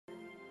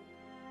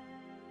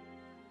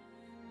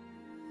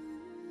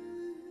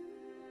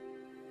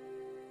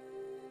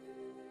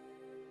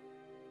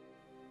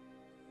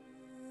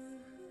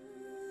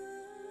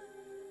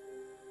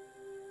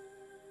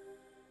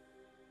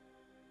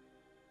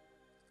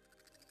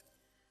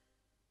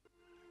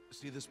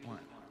See this plant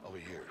over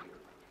here?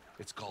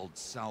 It's called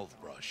salve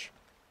brush.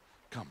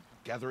 Come,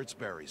 gather its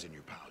berries in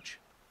your pouch.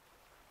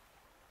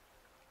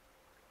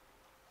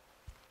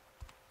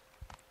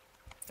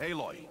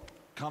 Aloy,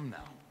 come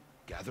now.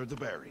 Gather the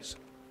berries.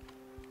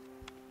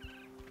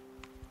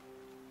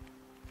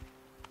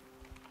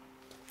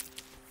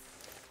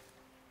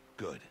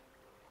 Good.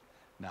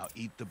 Now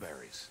eat the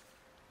berries.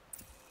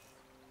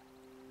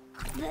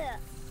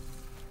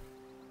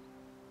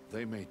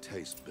 They may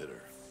taste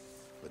bitter,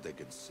 but they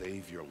can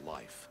save your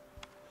life.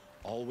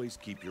 Always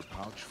keep your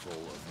pouch full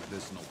of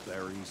medicinal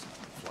berries,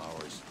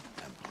 flowers,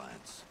 and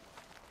plants.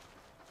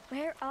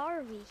 Where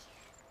are we?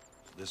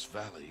 This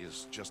valley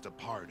is just a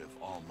part of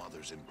All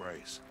Mother's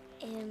embrace.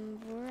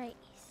 Embrace.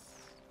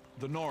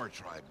 The Nora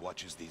tribe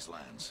watches these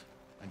lands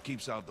and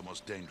keeps out the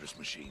most dangerous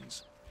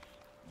machines.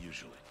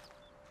 Usually.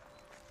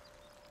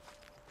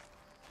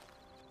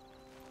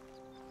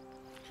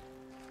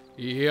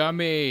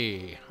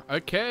 Yummy.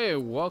 Okay,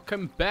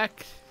 welcome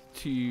back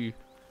to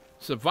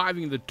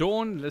Surviving the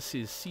Dawn. This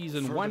is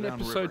season Further 1, down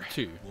episode river,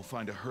 2. We'll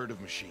find a herd of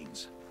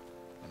machines,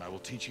 and I will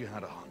teach you how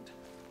to hunt.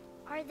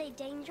 Are they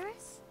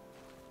dangerous?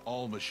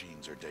 All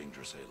machines are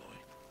dangerous, Aloy.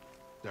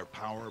 Their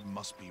power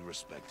must be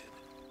respected.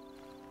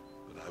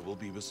 But I will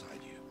be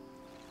beside you.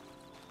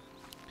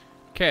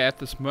 Okay, at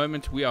this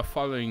moment we are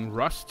following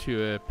Rost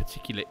to a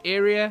particular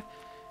area,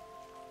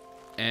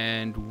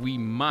 and we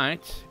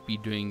might be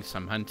doing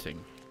some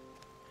hunting.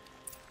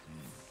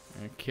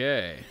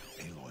 Okay.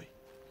 Aloy,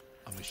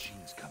 a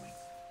machine's coming.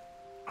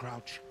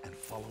 Crouch and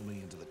follow me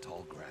into the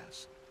tall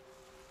grass.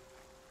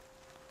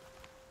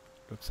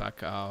 Looks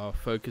like our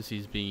focus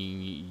is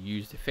being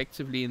used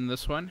effectively in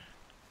this one.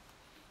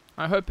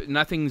 I hope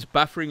nothing's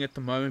buffering at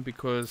the moment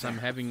because I'm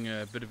having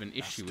a bit of an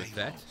issue with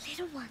that.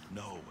 Little one.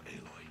 No,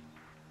 Aloy.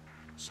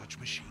 Such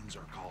machines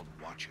are called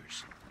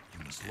watchers.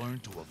 You must learn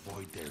to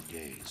avoid their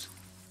gaze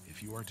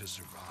if you are to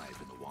survive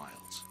in the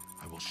wilds.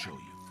 I will show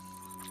you.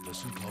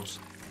 Listen close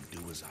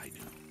and do as I do.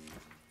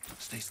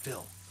 Stay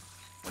still.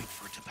 Wait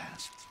for it to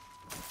pass.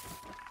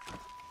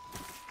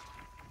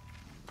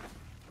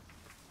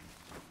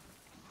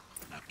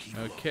 Now keep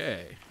low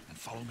and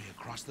follow me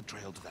across the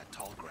trail to that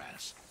tall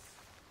grass.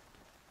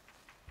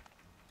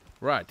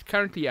 Right,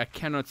 currently I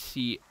cannot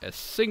see a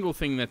single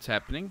thing that's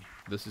happening.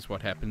 This is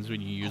what happens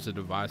when you use a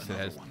device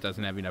that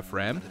doesn't have enough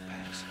RAM. Let it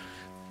pass.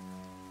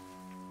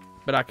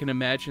 But I can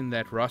imagine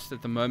that Rost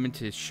at the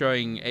moment is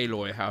showing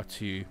Aloy how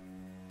to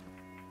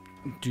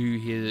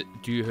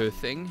do her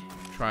thing,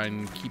 try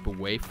and keep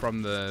away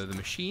from the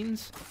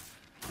machines.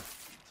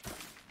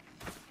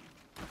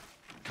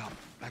 Come,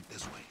 back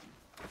this way.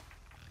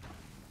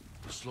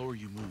 The slower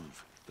you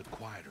move, the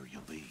quieter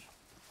you'll be.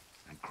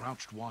 And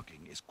crouched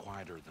walking is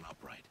quieter than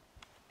upright.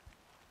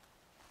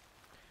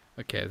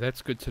 Okay,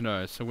 that's good to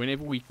know. So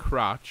whenever we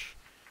crouch,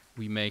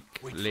 we make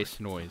less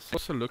noise. It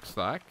also looks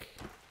like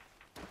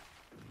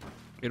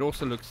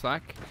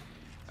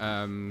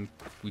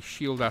we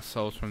shield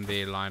ourselves from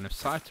their line of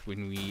sight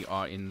when we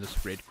are in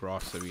this red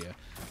grass area,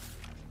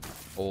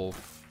 or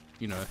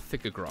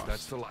thicker grass.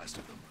 That's the last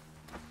of them.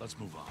 Let's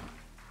move on.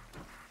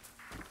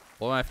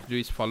 All I have to do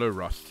is follow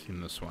Rost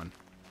in this one.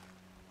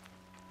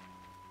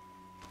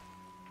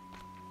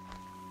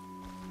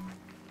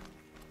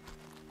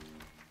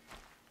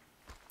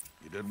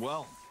 You did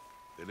well.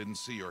 They didn't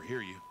see or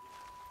hear you.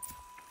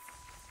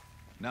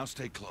 Now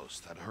stay close.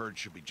 That herd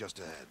should be just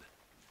ahead.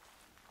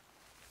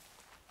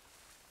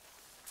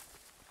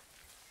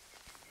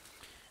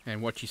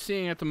 And what you're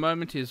seeing at the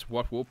moment is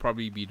what we'll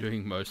probably be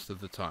doing most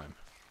of the time.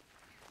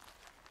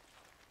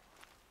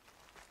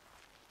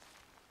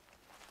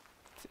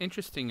 It's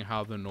interesting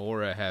how the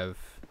Nora have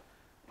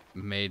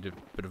made a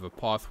bit of a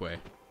pathway.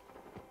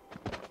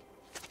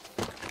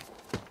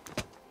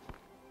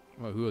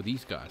 Well, who are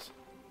these guys?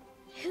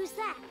 Who's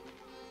that?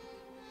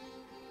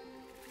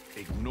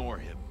 Ignore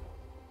him.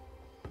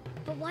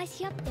 But why's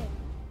he up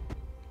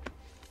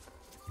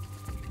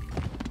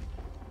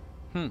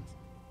there?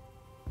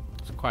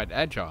 It's quite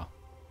agile.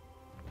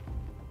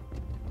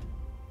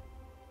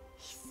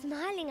 He's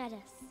smiling at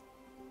us.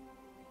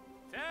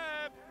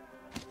 Teb!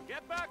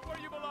 Get back where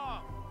you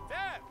belong!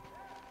 Teb!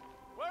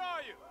 Where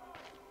are you?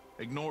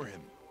 Ignore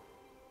him.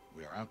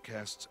 We are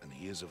outcasts and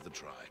he is of the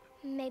tribe.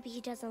 Maybe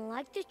he doesn't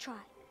like the tribe.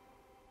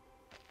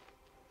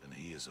 And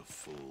he is a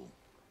fool.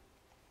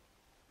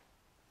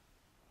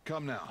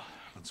 Come now.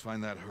 Let's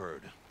find that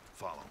herd.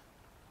 Follow.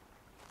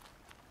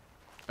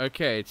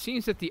 Okay, it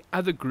seems that the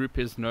other group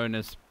is known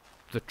as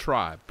the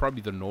tribe,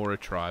 probably the Nora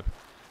tribe.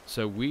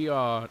 So we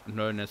are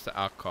known as the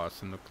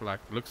outcasts, and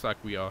looks like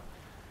we are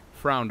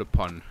frowned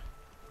upon.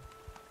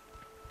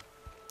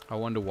 I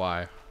wonder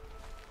why.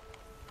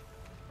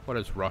 What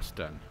has Rost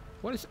done?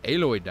 What has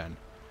Aloy done?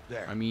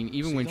 There. I mean,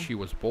 even See when them? she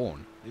was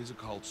born. These are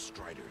called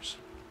striders.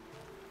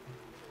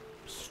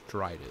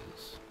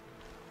 Striders.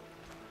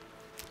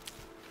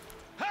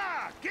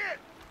 Ha! Get!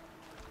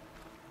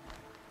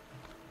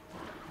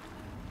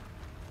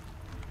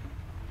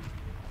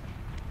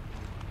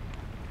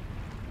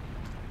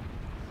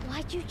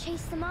 Why'd you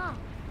chase them off?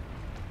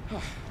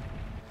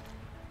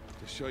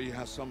 To show you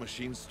how some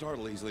machines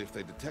startle easily if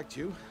they detect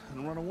you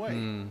and run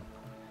away.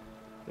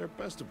 They're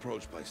best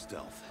approached by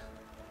stealth.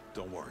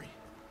 Don't worry.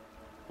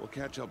 We'll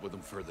catch up with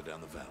them further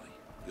down the valley.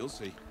 You'll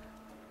see.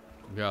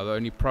 Yeah, the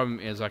only problem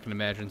is I can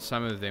imagine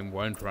some of them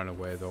won't run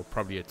away. They'll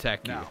probably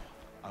attack you. Now,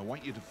 I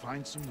want you to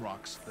find some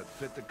rocks that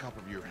fit the cup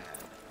of your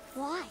hand.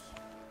 Why?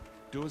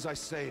 Do as I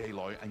say,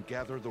 Aloy, and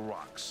gather the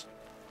rocks.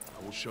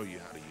 I will show you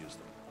how to use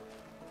them.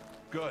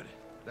 Good.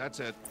 That's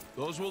it.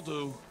 Those will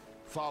do.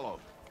 Follow.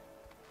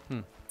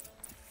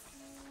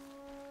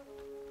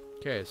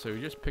 Okay, so we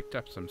just picked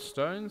up some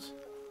stones.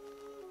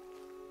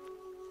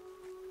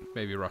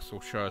 Maybe Rost will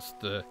show us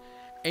the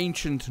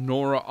ancient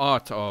Nora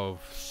art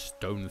of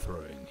stone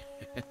throwing.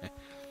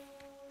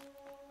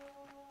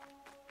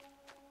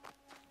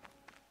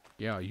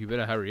 Yeah, you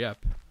better hurry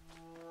up.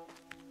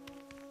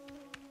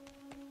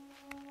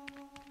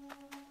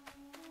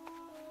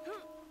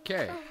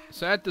 Okay,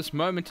 so at this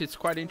moment it's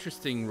quite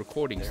interesting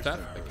recording There's stuff.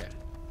 the herd. Okay.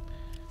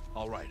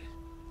 All right.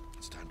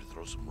 It's time to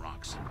throw some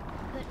rocks.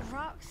 But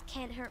rocks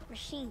can't hurt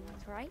machines,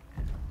 right?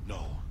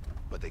 No,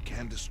 but they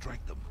can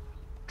distract them.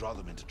 Draw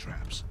them into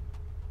traps.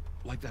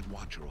 Like that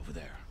watcher over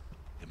there.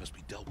 It must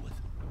be dealt with,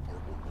 or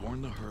it will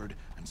warn the herd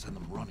and send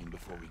them running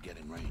before we get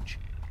in range.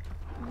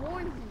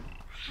 Warn them.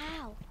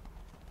 How?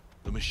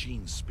 The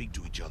machines speak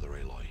to each other,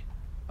 Aloy.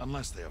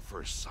 Unless they are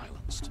first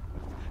silenced.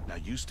 Now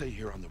you stay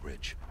here on the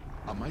ridge.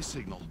 On my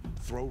signal,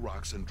 throw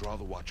rocks and draw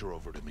the watcher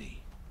over to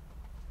me.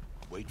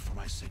 Wait for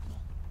my signal.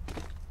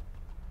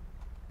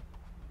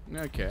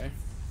 Okay.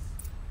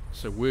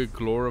 So we're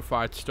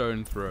glorified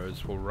stone throwers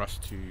for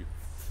Rost to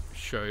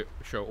show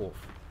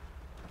off.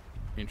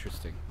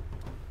 Interesting.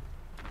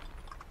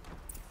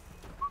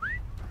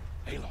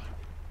 Aloy,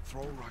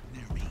 throw a rock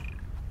near me.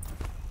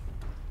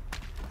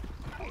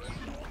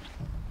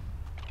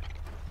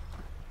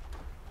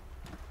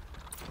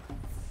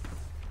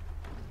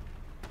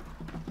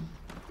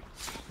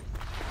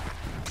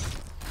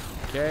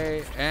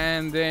 Okay,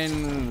 and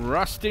then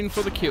Rost in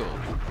for the kill.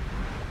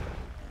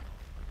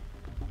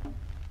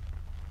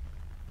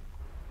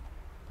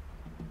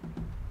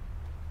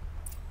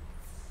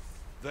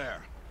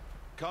 There.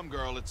 Come,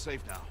 girl, it's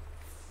safe now.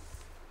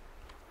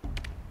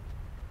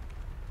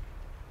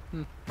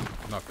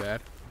 Not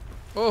bad.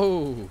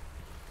 Oh!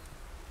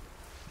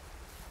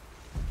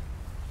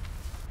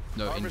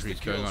 No Harvest the injuries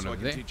kill going on so I over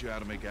can there. teach you how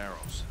to make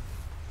arrows.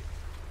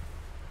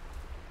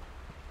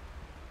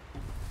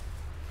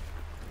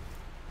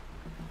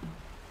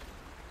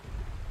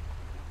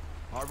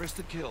 Harvest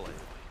the kill, Aloy.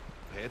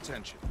 Pay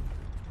attention.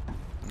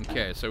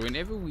 Okay, so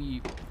whenever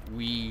we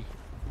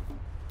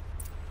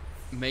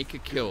make a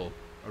kill,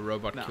 a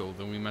robot Now, kill,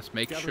 then we must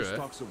make Gather sure.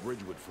 stalks of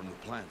ridgewood from the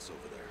plants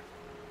over there.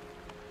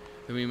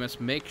 Then we must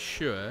make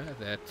sure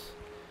that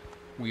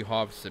we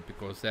harvest it,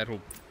 because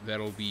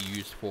that'll be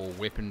used for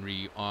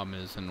weaponry,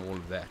 armors, and all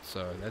of that.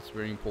 So that's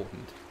very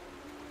important.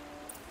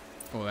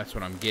 Well, that's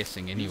what I'm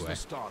guessing Use anyway. the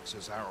stalks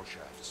as arrow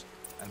shafts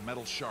and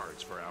metal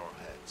shards for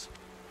arrowheads.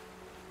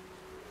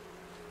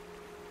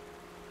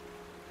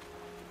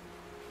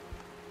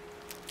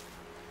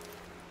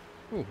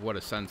 Oh, what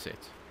a sunset!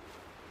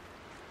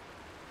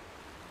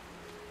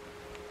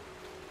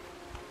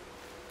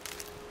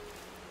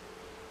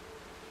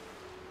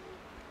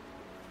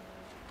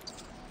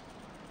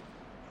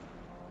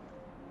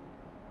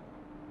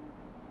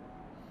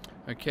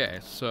 Okay,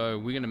 so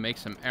we're gonna make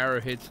some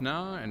arrowheads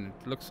now, and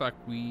it looks like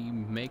we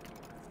make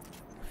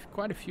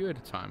quite a few at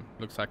a time.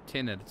 Looks like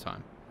 10 at a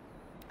time.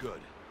 Good.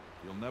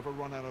 You'll never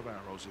run out of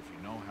arrows if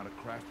you know how to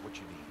craft what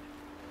you need.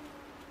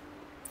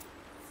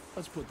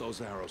 Let's put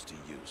those arrows to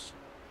use.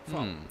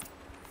 Follow.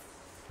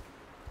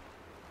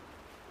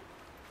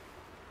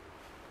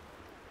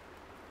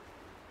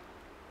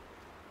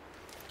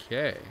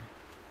 Okay.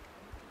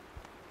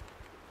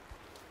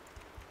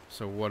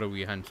 So what are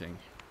we hunting?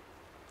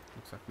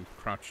 Looks like we've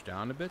crouched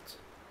down a bit.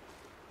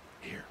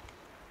 Here.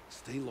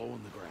 Stay low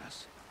in the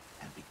grass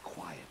and be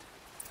quiet.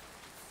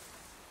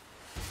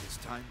 It's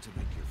time to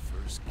make your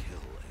first kill,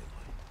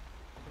 Aloy.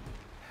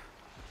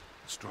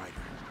 Strider.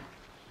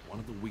 One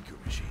of the weaker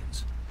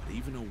machines. But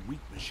even a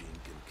weak machine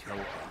can kill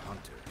a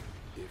hunter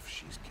if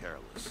she's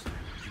careless.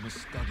 You must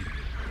study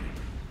her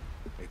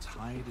prey. Its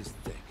hide is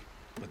thick,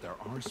 but there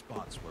are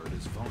spots where it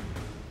is vulnerable.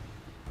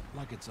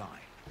 Like its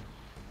eye.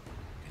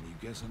 Can you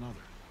guess another?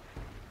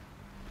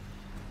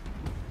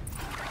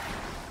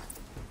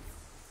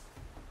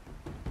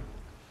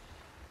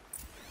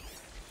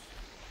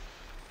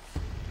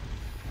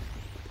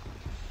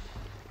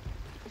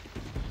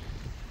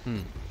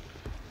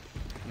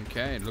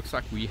 Okay, it looks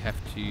like we have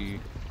to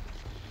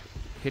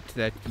hit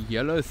that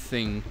yellow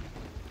thing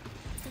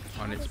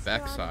The on cat its is still on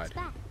backside.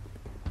 back.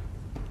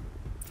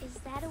 Is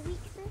that a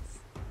weakness?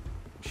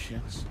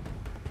 Yes.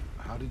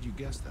 How did you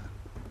guess that?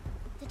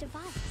 The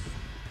device.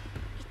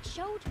 It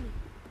showed me.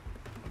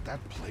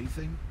 That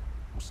plaything?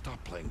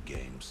 Stop playing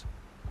games.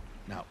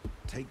 Now,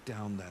 take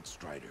down that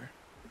strider.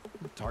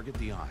 Target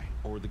the eye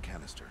or the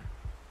canister.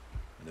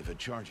 And if it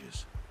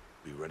charges,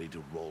 be ready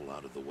to roll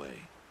out of the way.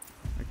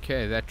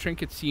 Okay, that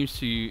trinket seems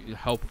to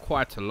help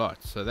quite a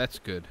lot, so that's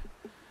good.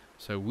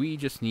 So we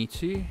just need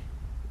to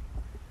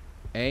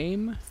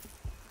aim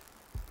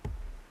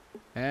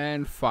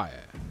and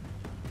fire.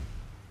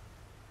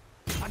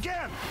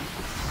 Again!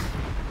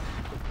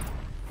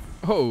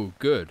 Oh,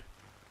 good.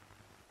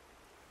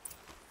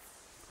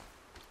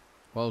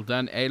 Well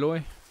done,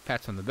 Aloy.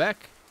 Pats on the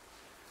back.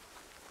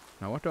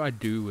 Now what do I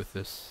do with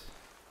this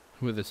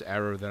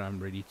arrow that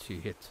I'm ready to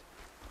hit?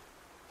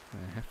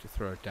 I have to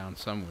throw it down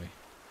somewhere.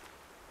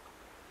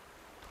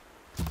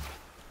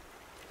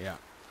 Yeah.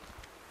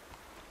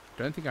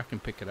 Don't think I can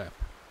pick it up.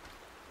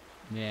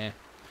 Yeah.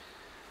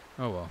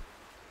 Oh well.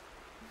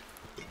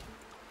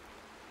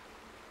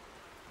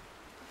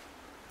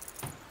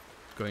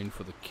 Going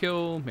for the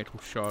kill, metal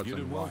shards You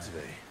and did well wire.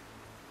 today,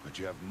 but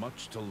you have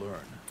much to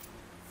learn.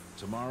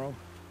 Tomorrow,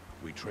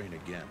 we train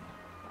again.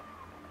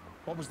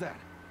 What was that?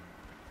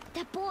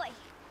 That boy.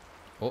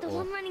 The Uh-oh.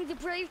 one running the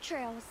brave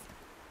trails.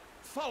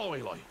 Follow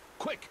Aloy,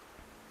 quick!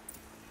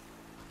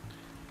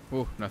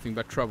 Oh, nothing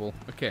but trouble.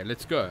 Okay,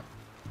 let's go.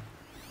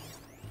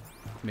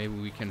 Maybe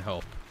we can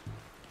help.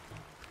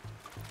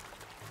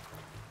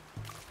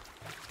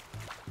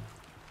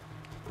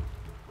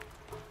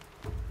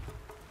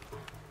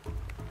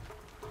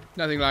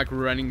 Nothing like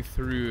running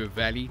through a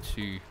valley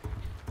to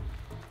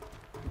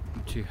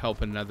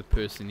help another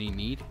person in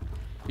need,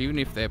 even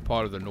if they're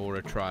part of the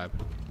Nora tribe.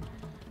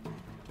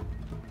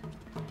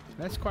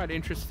 That's quite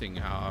interesting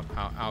how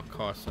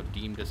outcasts are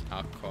deemed as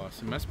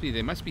outcasts.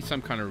 There must be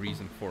some kind of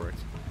reason for it,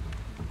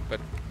 but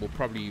we'll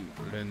probably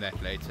learn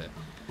that later.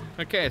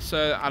 Okay,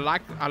 so I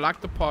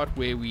like the part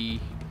where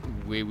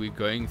we're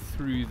going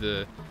through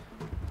the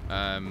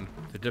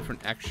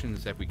different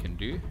actions that we can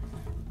do.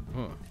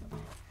 Oh,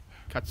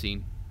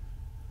 cutscene.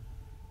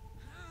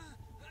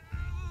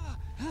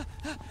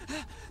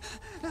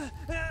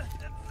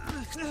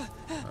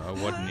 Oh,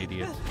 what an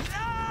idiot.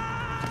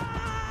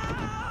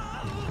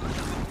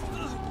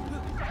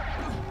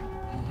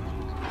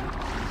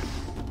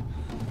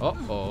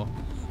 Uh-oh.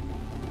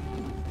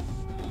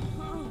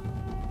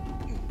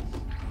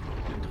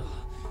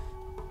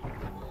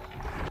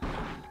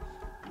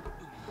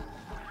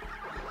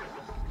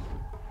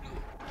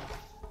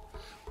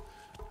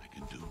 I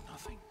can do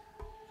nothing.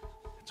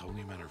 It's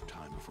only a matter of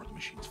time before the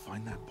machines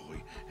find that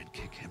boy and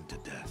kick him to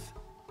death.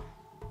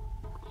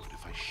 But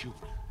if I shoot,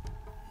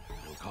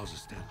 it'll cause a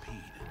stampede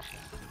and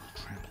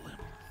it'll trample him.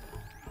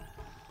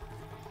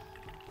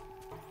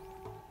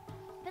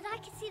 But I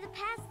can see the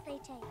paths they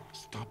take.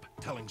 Stop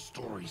telling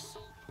stories.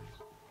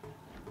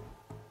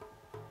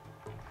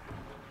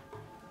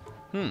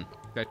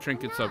 That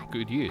trinket's of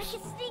good I use.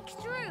 can sneak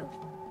through.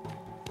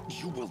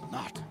 You will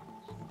not.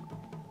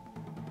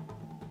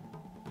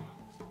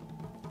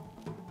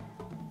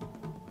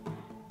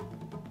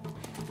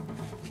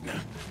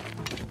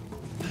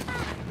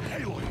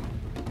 Aloy!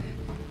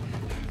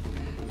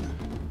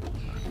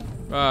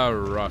 Ah,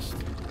 Rost.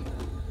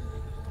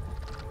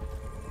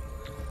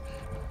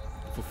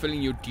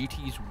 Fulfilling your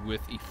duties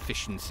with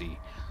efficiency.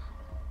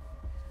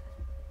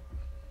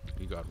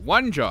 You got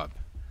one job.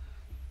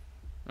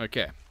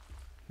 Okay.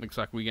 Looks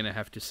like we're gonna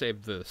have to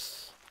save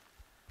this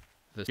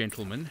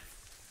gentleman.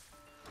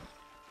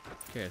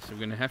 Okay, so we're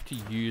gonna have to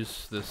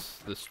use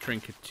this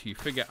trinket to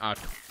figure out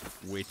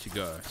where to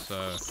go.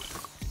 So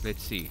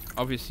let's see.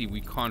 Obviously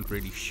we can't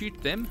really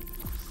shoot them.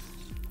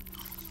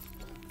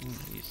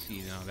 You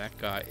see now that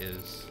guy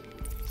is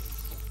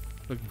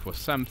looking for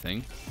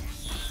something.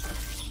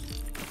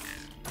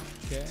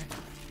 Okay.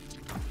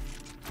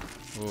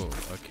 Oh,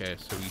 okay,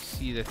 so we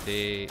see that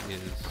there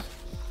is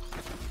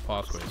a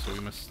pathway, so we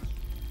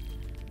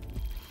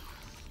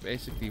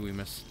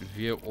must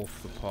veer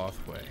off the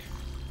pathway.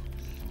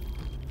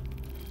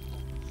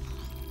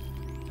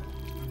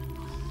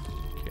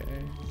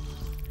 Okay.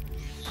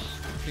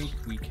 I think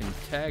we can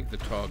tag the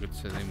target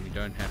so then we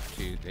don't have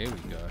to. There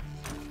we go.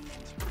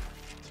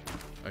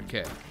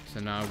 Okay, so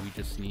now we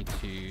just need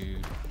to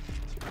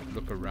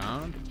look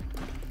around.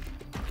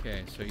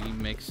 Okay, so he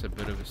makes a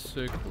bit of a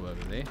circle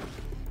over there.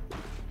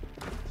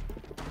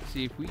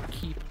 See, if we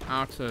keep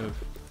out of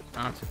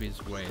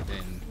his way,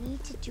 then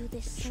Need to do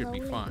this should slowly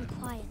be fine.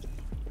 and quietly.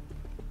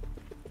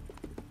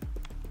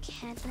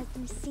 Can't let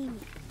them see me.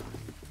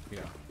 Yeah.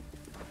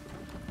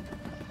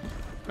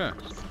 Huh.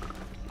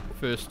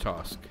 First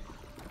task.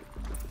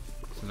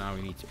 So now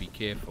we need to be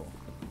careful.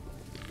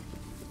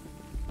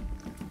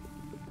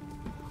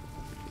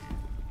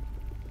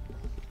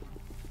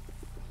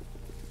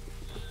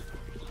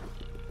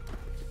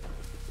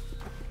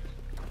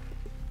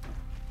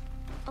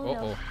 Oh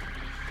Uh-oh. no.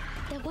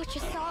 That watcher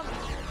saw me.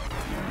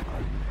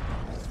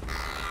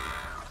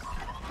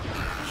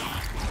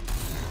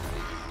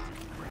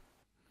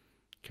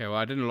 Okay, well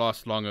I didn't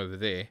last long over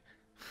there.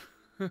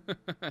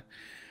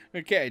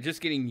 Okay,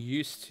 just getting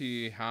used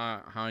to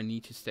how I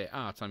need to stay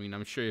out. I mean,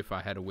 I'm sure if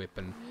I had a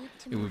weapon,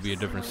 it would be a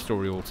different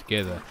story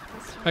altogether.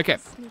 Okay,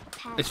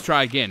 let's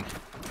try again.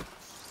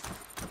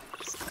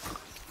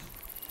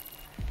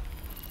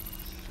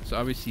 So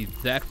obviously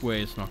that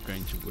way is not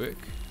going to work.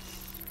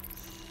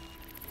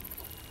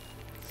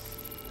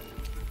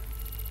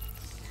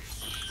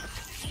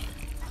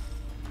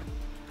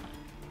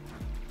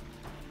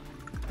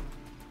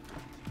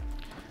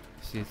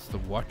 See, it's the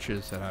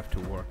watchers that I have to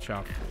watch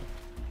out for.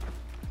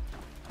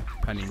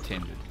 Pun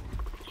intended.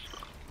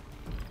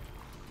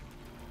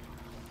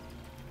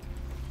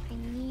 I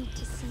need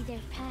to see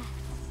their paths.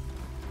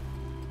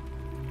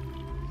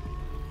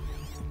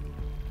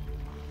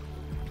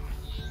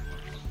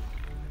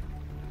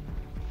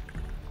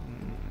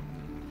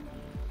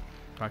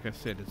 Like I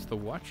said, it's the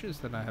watchers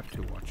that I have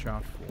to watch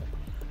out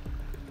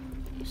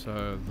for.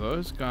 So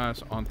those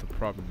guys aren't the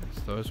problem.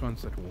 It's those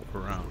ones that walk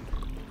around.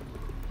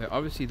 They're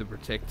obviously the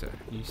protector.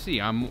 You see,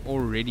 I'm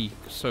already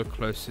so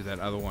close to that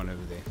other one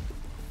over there.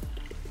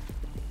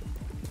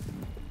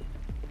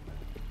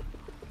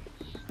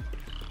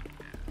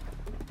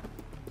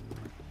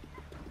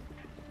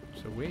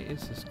 So where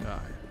is this guy?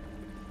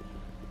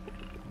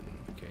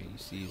 Okay, you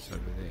see he's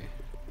over there.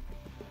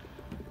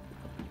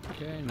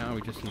 Okay, now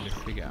we just need to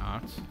figure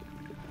out.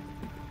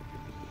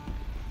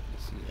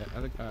 See, that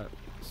other guy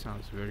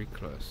sounds very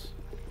close.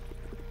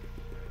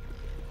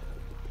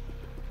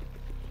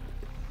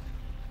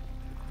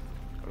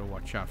 Gotta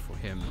watch out for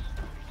him.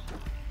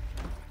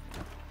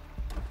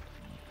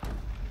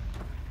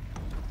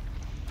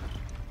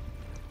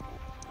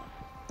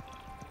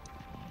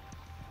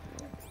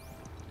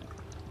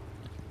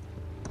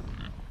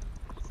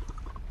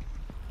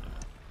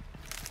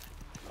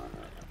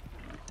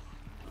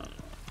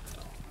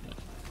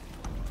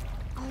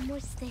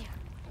 Almost there.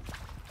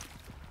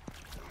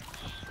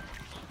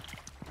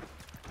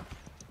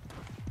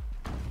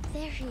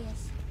 There he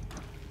is.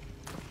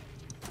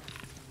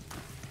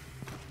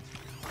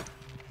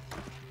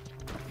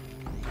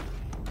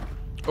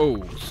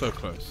 Oh, so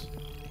close.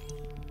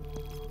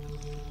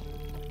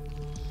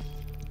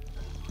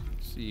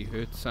 See, you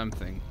heard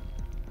something.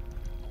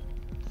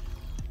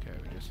 Okay,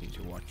 we just need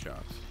to watch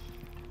out.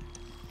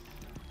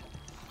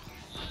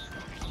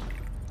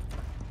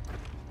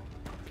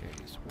 Okay,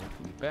 he's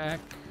walking back.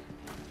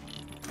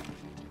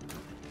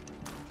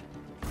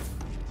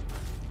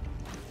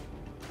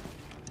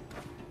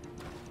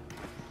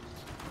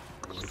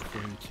 Wait for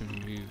him to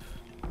move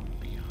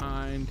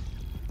behind.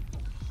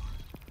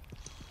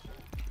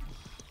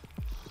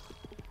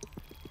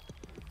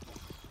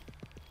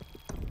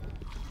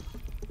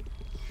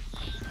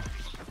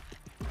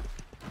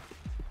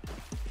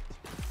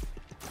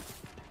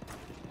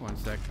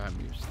 Once that guy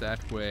moves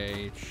that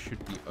way, it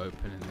should be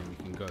open and then we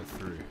can go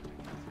through.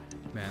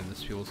 Man,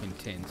 this feels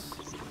intense.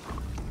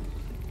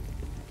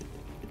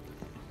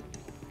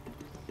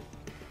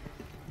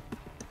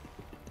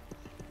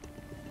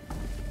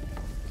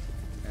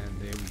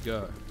 And there we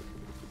go.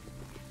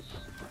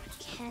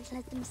 Can't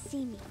let them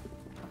see me.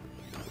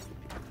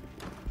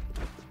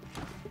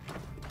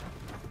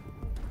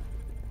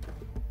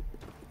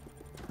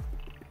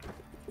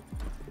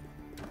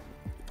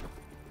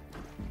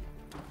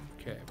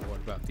 Okay, but what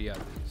about the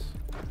others?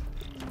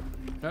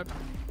 Nope.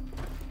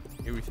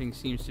 Everything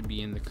seems to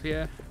be in the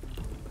clear.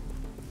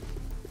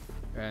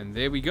 And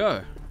there we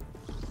go.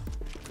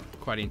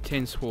 Quite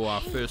intense for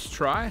our first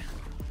try.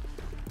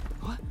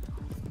 What?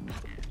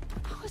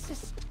 How is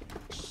this?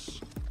 Shh.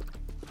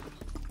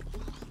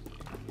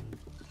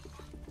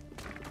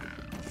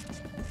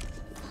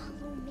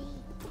 Follow me.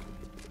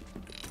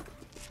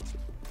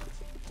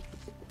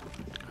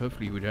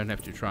 Hopefully we don't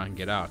have to try and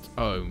get out.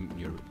 Oh,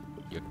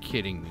 you're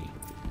kidding me.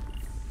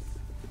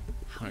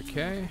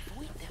 Okay.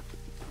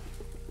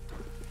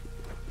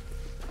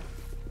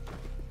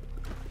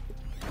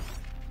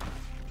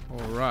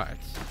 Alright.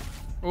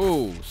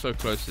 Oh, so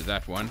close to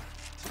that one.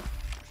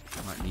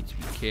 Might need to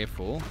be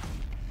careful.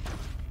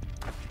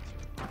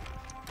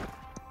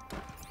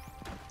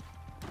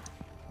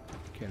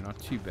 Okay, not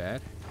too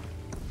bad.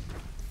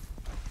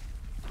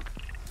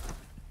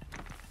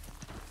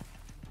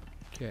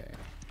 Okay.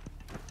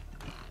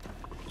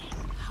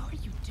 How are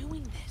you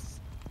doing this?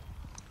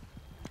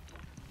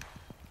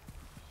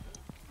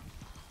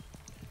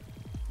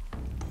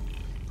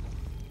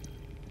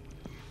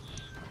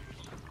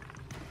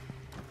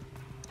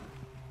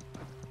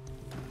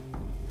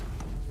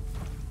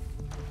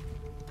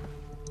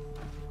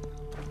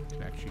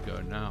 Can actually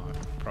go now,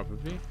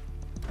 probably.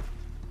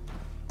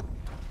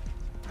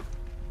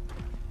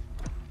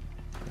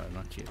 No,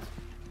 not yet.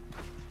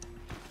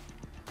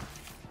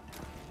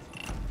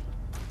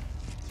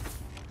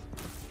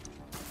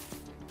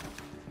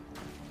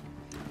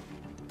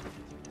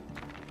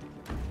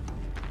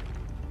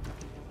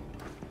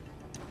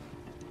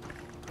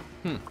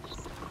 It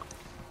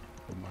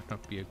might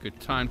not be a good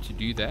time to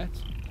do that.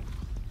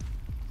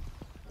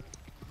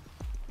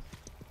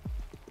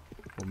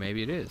 Or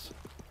maybe it is.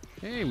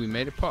 Hey, we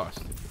made it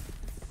past.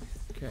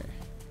 Okay,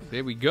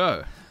 there we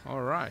go.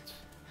 Alright.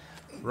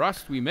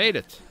 Rost, we made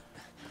it.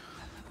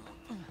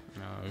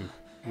 No,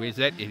 where's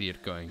that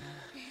idiot going?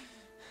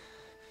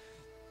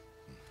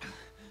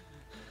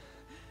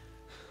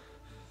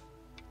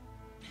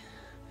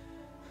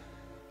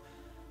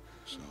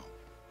 So,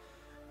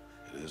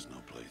 it is no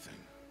plaything.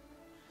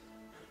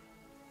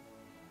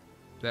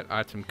 That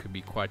item could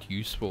be quite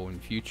useful in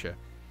future.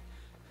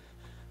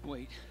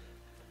 Wait.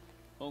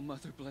 Oh,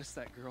 Mother, bless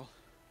that girl.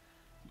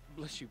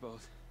 Bless you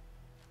both.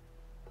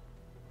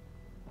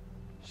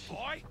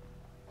 Boy,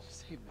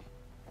 Forgive me.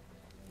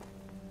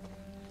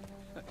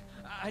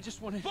 I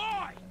just want to...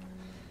 Boy!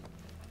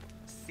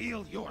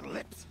 Seal your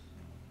lips.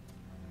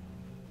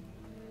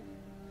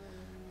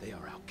 They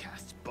are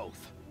outcasts,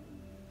 both.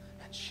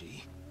 And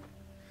she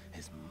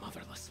is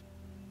motherless.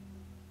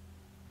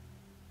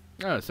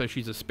 Oh, so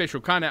she's a special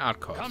kind of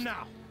outcast. Come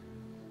now.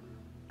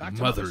 Back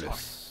to Mother's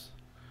Heart.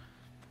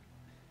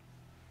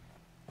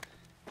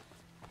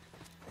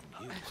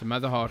 Motherless. So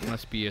Mother Heart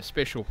must be a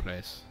special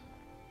place.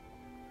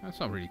 That's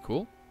not really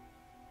cool.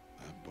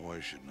 That boy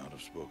should not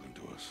have spoken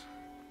to us.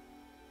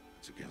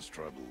 It's against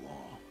tribal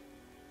law.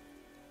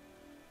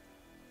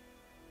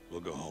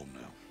 We'll go home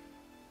now.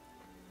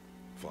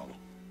 Follow.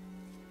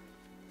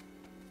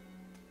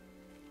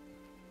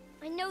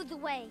 I know the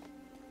way.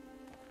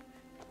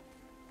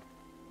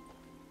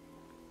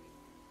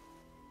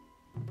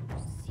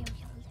 Seal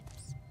your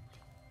lips.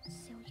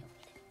 Seal your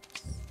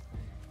lips.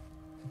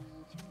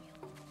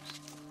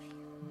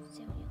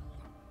 Seal your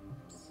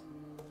lips.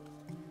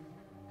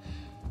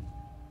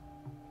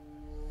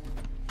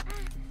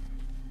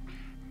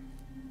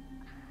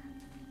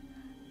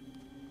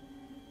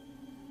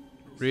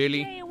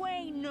 Really? Stay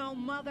away, no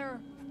mother.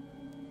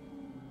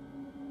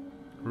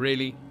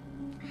 Really?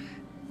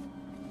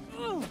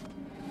 Ugh.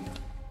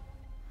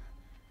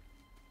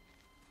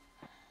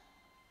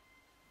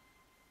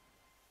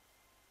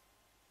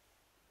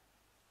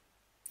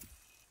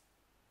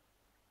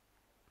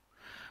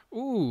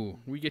 Ooh,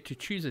 we get to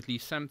choose at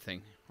least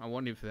something. I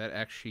wonder if that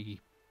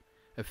actually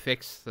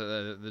affects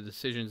the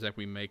decisions that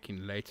we make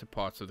in later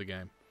parts of the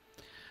game.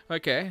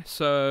 Okay,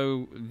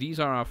 so these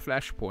are our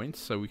flashpoints.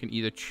 So we can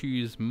either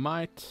choose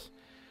might,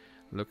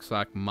 looks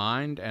like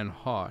mind and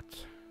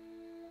heart.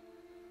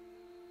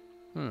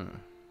 Should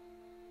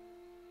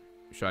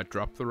I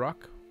drop the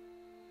rock?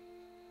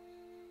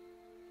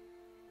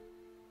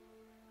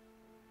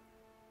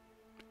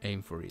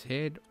 Aim for his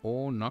head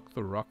or knock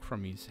the rock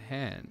from his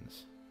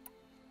hands.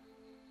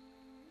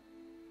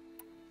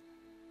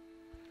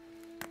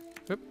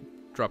 Oop,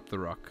 drop the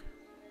rock.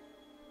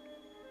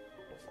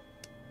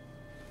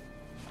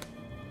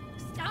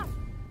 Stop!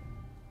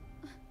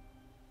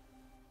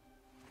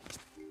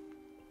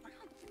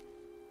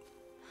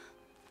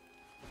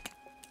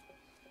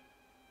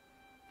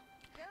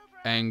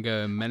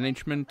 Anger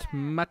management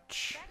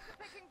much?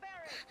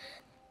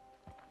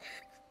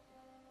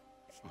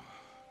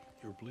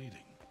 You're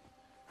bleeding.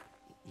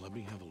 Let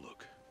me have a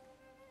look.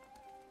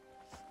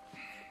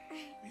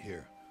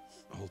 Here,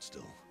 hold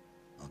still.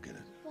 I'll get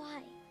it.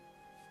 Why?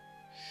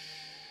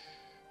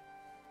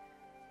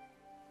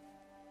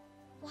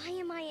 Why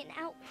am I an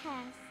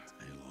outcast?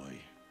 Aloy,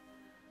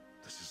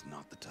 this is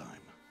not the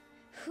time.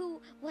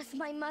 Who was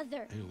my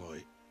mother?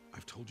 Aloy,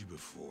 I've told you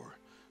before,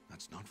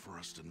 that's not for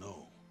us to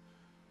know.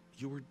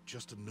 You were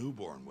just a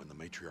newborn when the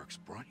matriarchs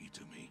brought you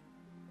to me.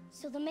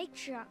 So the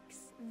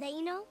matriarchs, they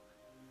know?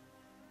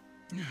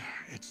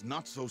 It's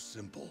not so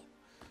simple.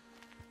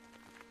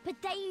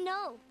 But they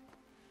know.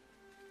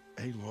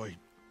 Aloy,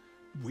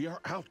 we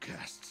are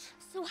outcasts.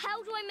 So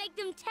how do I make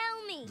them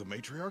tell me? The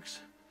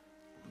matriarchs?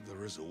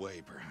 There is a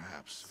way,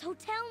 perhaps. So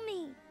tell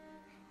me.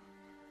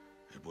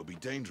 It would be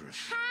dangerous.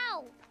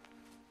 How?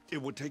 It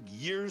would take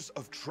years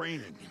of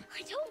training.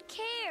 I don't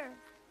care.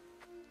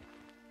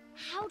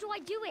 How do I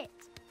do it?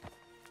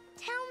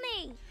 Tell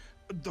me.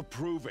 The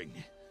proving.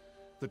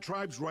 The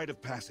tribe's rite of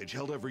passage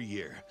held every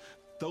year.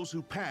 Those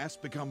who pass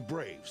become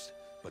braves.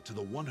 But to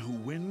the one who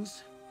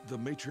wins, the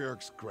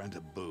matriarchs grant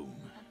a boon.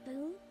 A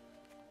boon?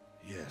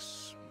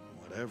 Yes,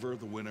 whatever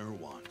the winner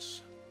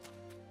wants.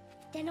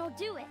 Then I'll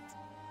do it.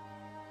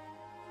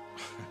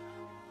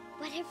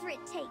 Whatever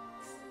it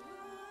takes.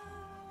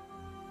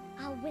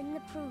 I'll win the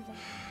proving.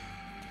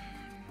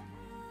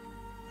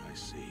 I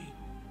see.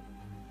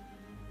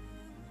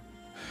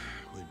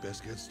 We'd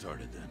best get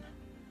started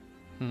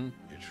then.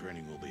 Your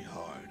training will be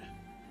hard.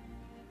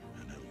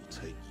 And it'll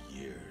take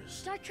years.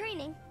 Start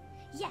training?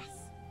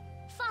 Yes.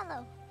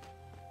 Follow.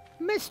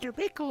 Mr.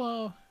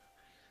 Piccolo.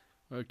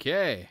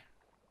 Okay.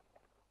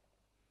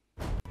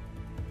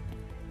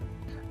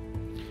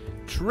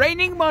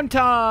 Training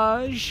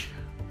montage.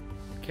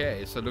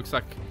 Okay, so it looks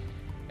like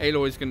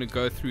Aloy's going to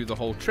go through the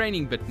whole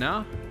training bit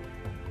now.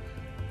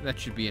 That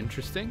should be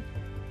interesting.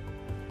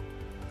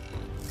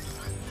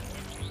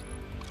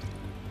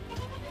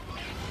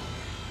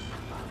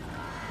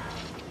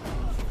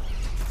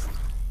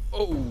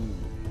 Oh.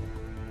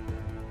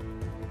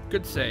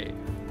 Good save.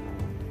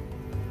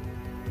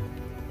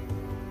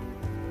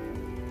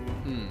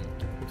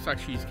 Looks like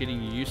she's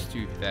getting used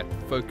to that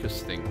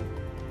focus thing.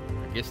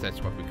 I guess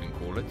that's what we can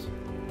call it.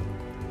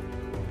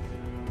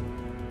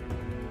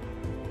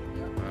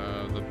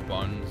 The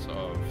bonds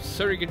of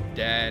surrogate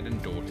dad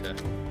and daughter.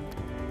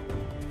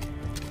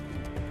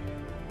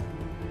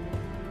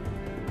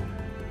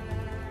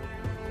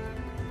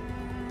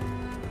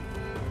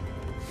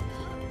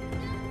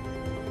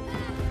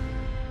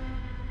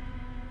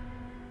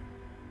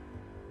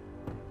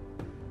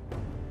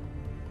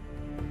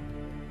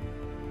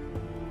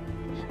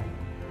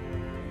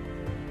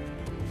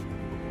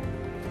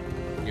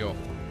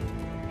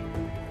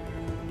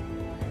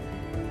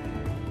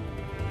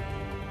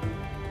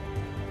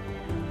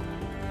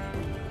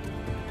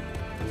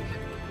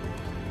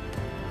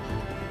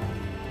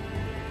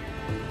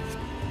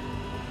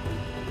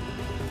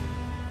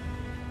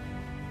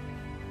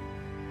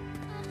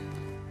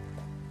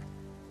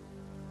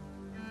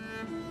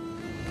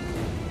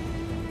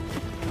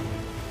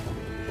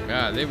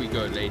 Ah, there we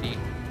go, lady.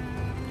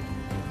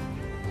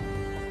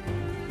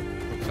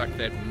 Looks like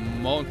that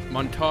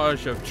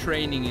montage of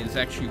training is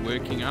actually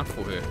working out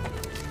for her.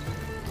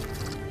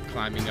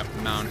 Climbing up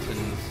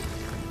mountains,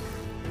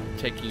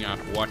 taking out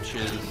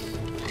watches,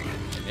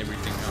 and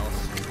everything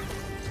else.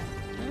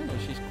 Oh,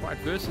 she's quite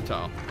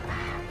versatile.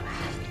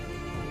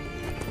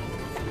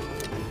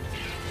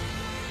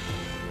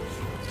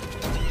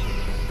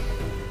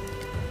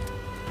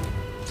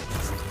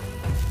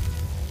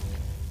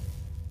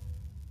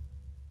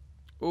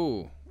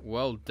 Oh,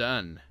 well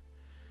done.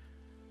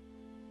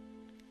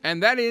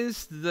 And that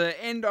is the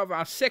end of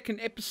our second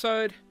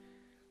episode.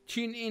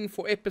 Tune in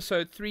for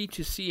episode 3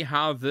 to see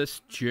how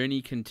this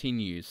journey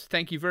continues.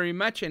 Thank you very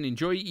much and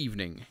enjoy your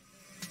evening.